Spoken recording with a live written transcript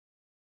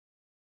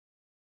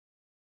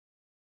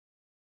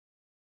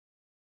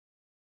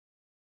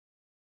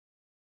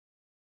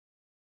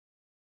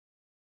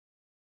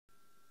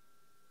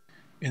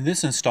In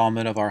this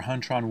installment of our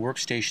Huntron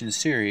Workstation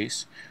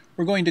series,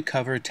 we're going to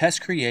cover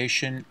test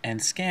creation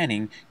and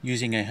scanning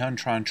using a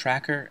Huntron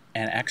Tracker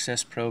and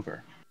Access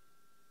Prober.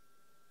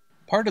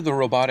 Part of the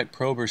robotic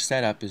prober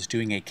setup is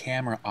doing a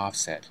camera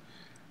offset.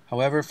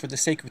 However, for the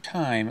sake of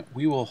time,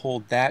 we will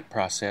hold that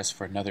process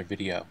for another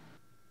video.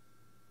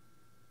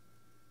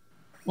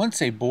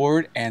 Once a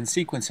board and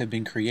sequence have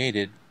been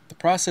created, the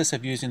process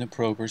of using the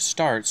prober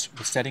starts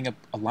with setting up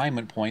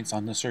alignment points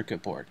on the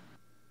circuit board.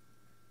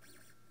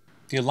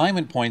 The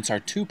alignment points are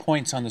 2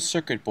 points on the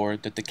circuit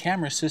board that the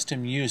camera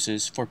system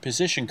uses for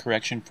position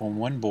correction from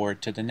one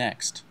board to the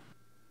next.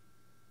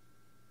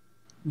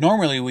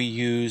 Normally we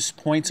use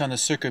points on the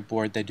circuit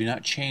board that do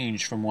not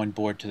change from one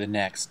board to the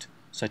next,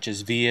 such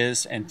as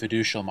vias and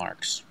fiducial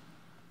marks.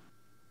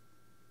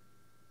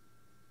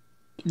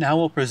 Now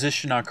we'll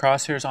position our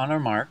crosshairs on our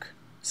mark,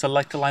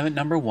 select alignment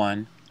number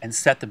 1, and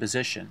set the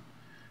position.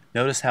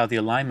 Notice how the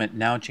alignment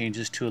now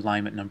changes to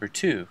alignment number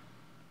 2.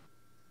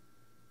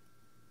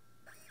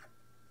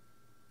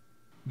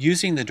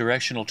 Using the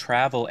directional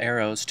travel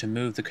arrows to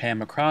move the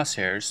camera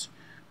crosshairs,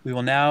 we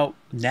will now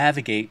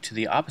navigate to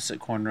the opposite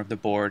corner of the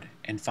board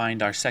and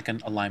find our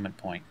second alignment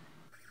point.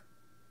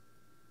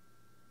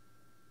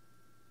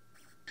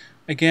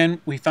 Again,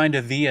 we find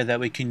a via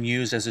that we can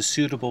use as a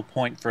suitable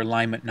point for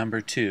alignment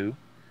number 2,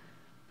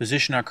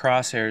 position our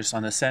crosshairs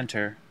on the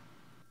center,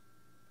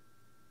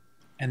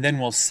 and then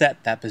we'll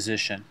set that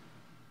position.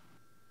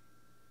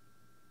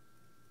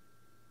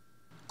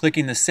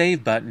 Clicking the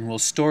Save button will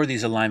store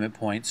these alignment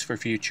points for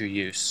future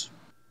use.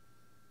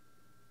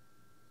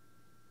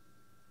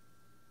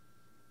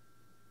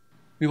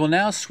 We will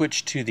now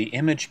switch to the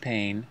Image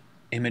pane,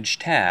 Image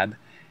tab,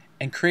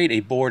 and create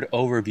a board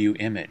overview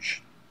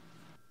image.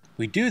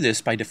 We do this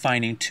by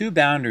defining 2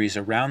 boundaries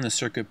around the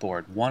circuit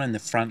board, one in the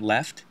front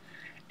left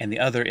and the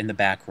other in the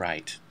back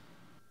right.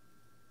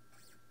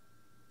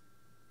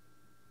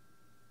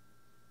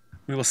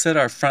 We will set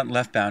our front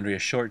left boundary a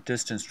short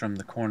distance from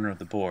the corner of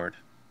the board,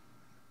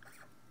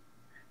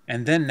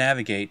 and then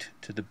navigate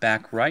to the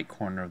back right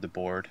corner of the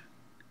board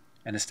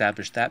and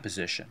establish that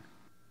position.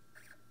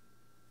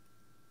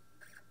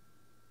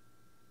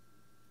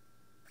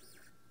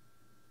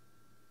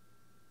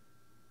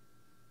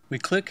 We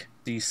click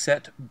the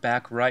Set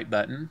Back Right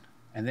button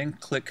and then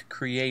click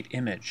Create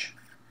Image.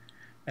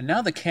 And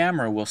now the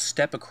camera will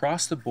step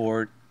across the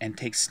board and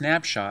take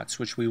snapshots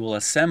which we will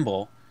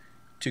assemble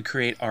to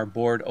create our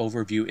board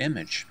overview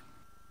image.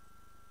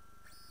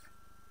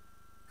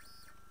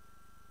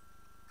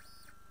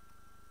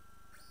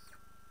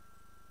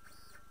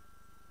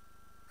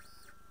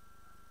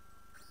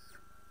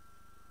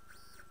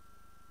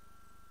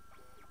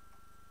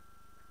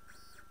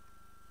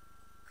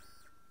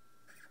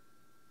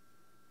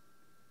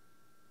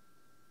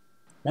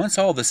 Once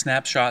all the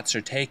snapshots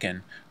are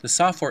taken, the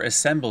software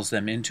assembles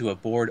them into a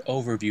board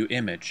overview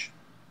image.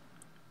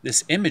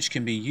 This image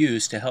can be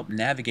used to help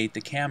navigate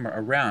the camera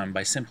around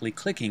by simply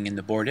clicking in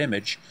the board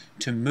image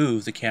to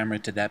move the camera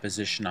to that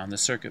position on the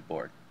circuit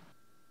board.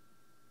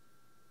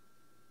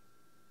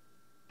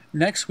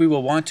 Next, we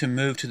will want to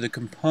move to the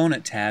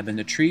Component tab in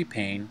the Tree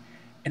pane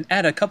and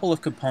add a couple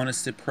of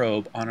components to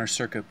probe on our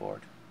circuit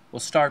board.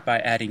 We'll start by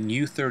adding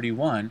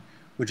U31,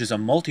 which is a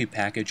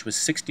multi-package with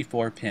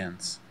 64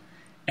 pins,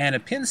 and a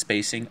pin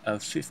spacing of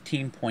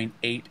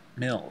 15.8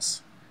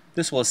 mils.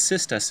 This will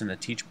assist us in the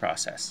teach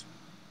process.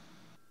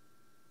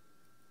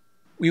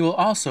 We will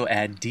also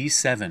add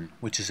D7,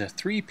 which is a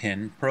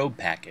 3-pin probe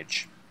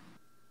package.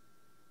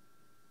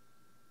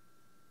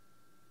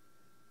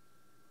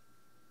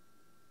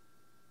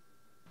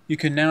 You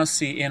can now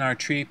see in our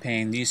tree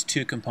pane these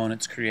 2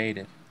 components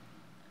created.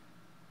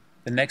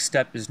 The next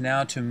step is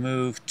now to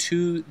move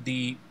to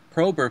the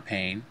prober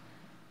pane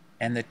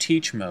and the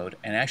teach mode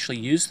and actually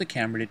use the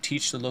camera to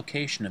teach the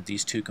location of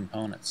these 2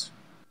 components.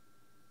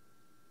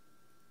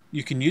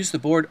 You can use the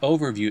board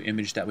overview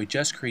image that we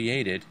just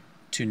created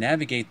to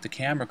navigate the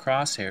camera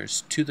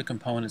crosshairs to the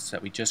components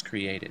that we just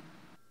created.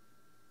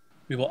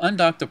 We will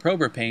undock the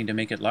prober pane to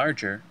make it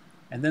larger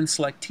and then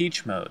select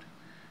teach mode.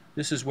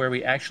 This is where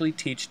we actually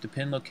teach the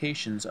pin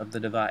locations of the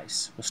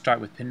device. We'll start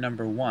with pin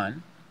number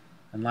 1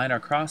 and line our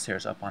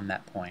crosshairs up on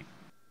that point.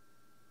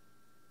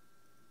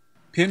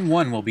 Pin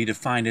 1 will be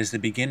defined as the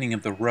beginning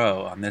of the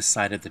row on this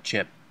side of the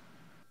chip.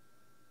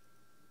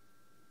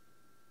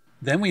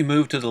 Then we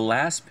move to the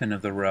last pin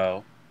of the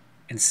row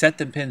and set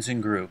the pins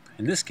in group,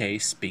 in this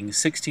case being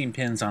 16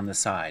 pins on the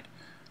side.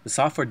 The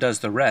software does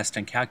the rest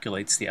and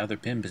calculates the other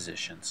pin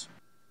positions.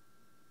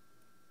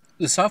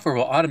 The software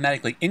will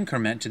automatically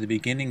increment to the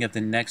beginning of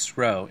the next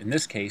row, in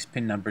this case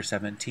pin number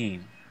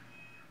 17.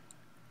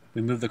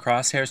 We move the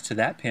crosshairs to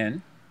that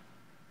pin,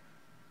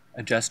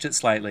 adjust it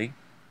slightly,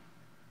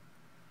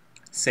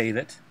 save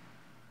it,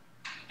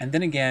 and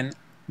then again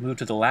move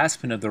to the last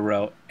pin of the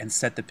row and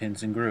set the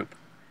pins in group.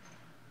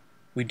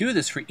 We do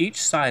this for each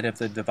side of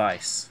the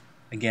device.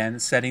 Again,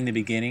 setting the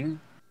beginning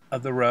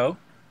of the row,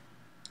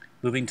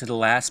 moving to the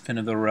last pin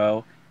of the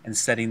row, and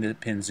setting the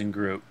pins in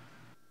group.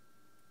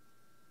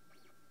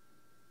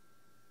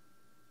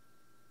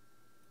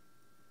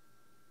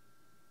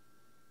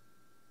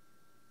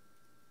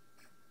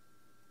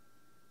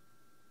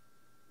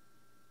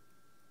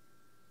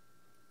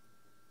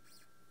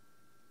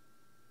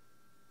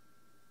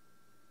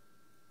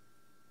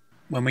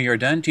 When we are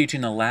done teaching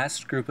the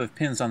last group of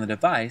pins on the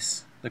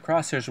device, the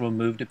crosshairs will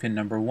move to pin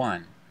number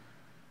 1.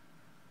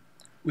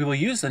 We will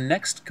use the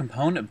next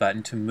component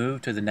button to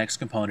move to the next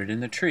component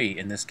in the tree,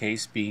 in this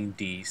case being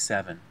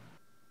D7.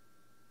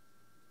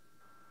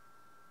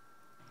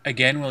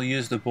 Again, we'll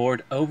use the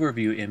board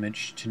overview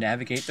image to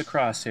navigate the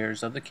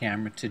crosshairs of the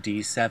camera to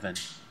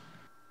D7.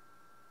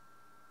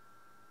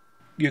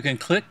 You can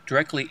click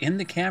directly in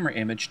the camera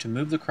image to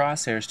move the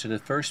crosshairs to the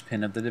first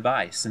pin of the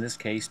device, in this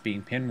case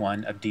being pin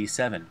 1 of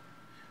D7.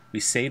 We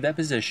save that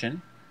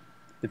position.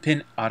 The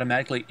pin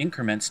automatically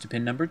increments to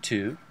pin number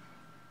 2.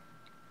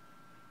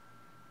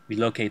 We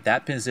locate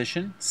that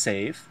position,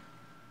 save.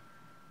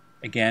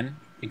 Again,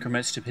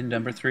 increments to pin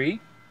number 3.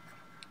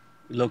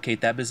 We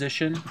locate that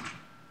position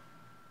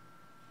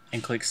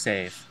and click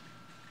Save.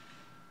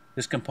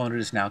 This component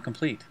is now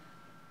complete.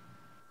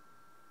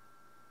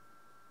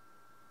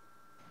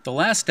 The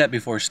last step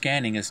before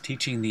scanning is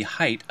teaching the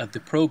height of the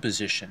probe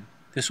position.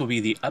 This will be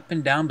the up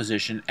and down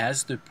position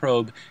as the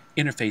probe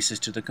interfaces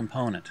to the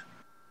component.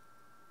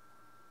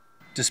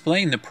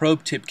 Displaying the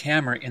probe tip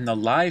camera in the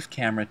Live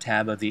Camera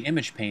tab of the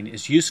image pane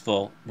is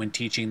useful when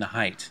teaching the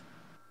height.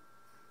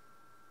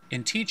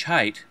 In Teach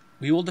Height,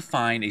 we will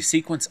define a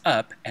sequence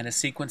up and a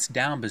sequence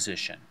down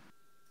position.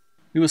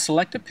 We will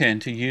select a pin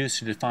to use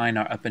to define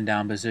our up and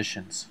down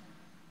positions.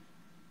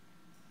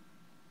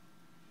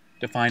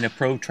 Define a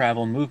probe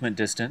travel movement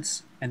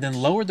distance, and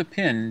then lower the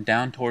pin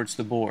down towards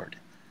the board.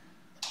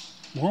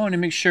 We want to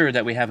make sure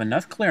that we have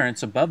enough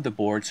clearance above the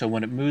board so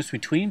when it moves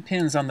between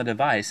pins on the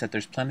device that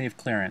there's plenty of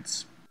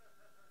clearance.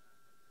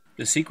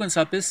 The sequence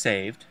up is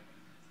saved,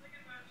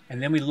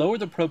 and then we lower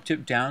the probe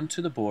tip down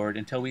to the board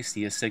until we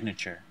see a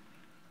signature.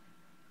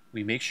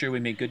 We make sure we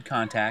make good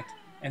contact,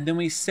 and then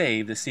we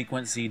save the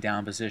sequence Z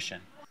down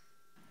position.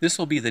 This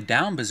will be the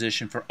down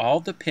position for all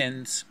the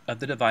pins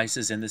of the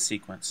devices in the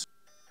sequence.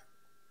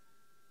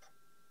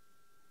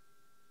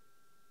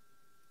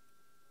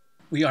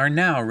 We are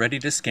now ready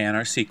to scan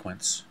our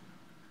sequence.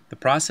 The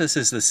process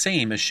is the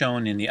same as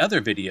shown in the other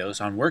videos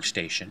on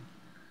Workstation.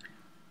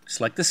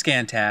 Select the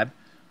Scan tab,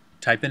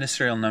 type in a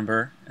serial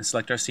number, and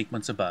select our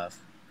sequence above.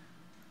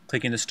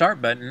 Clicking the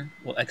Start button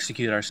will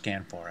execute our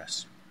scan for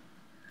us.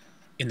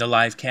 In the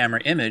Live Camera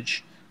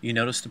image, you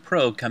notice the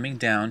probe coming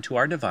down to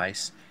our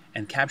device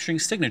and capturing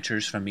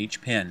signatures from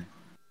each pin.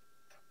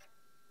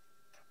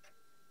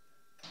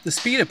 The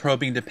speed of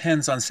probing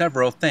depends on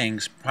several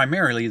things,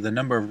 primarily the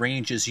number of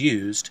ranges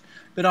used,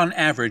 but on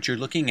average you're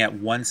looking at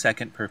 1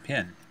 second per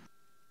pin.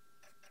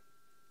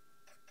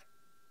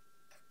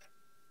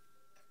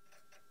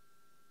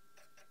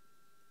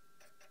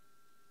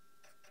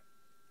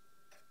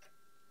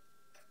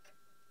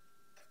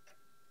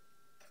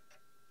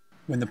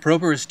 When the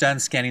prober is done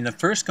scanning the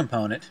first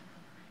component,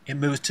 it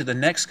moves to the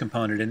next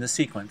component in the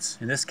sequence,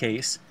 in this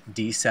case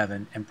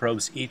D7, and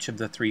probes each of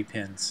the 3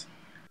 pins.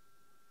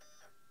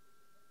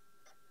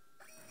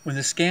 When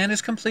the scan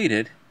is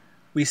completed,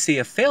 we see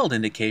a failed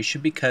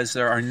indication because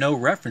there are no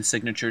reference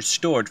signatures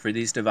stored for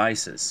these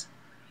devices.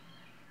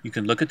 You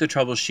can look at the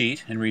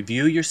Troublesheet and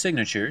review your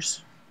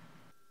signatures,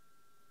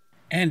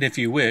 and if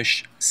you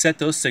wish, set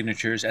those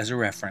signatures as a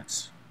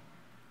reference.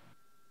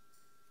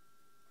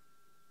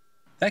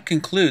 That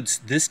concludes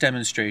this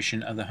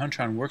demonstration of the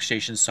Huntron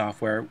Workstation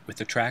software with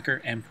the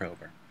Tracker and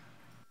Prober.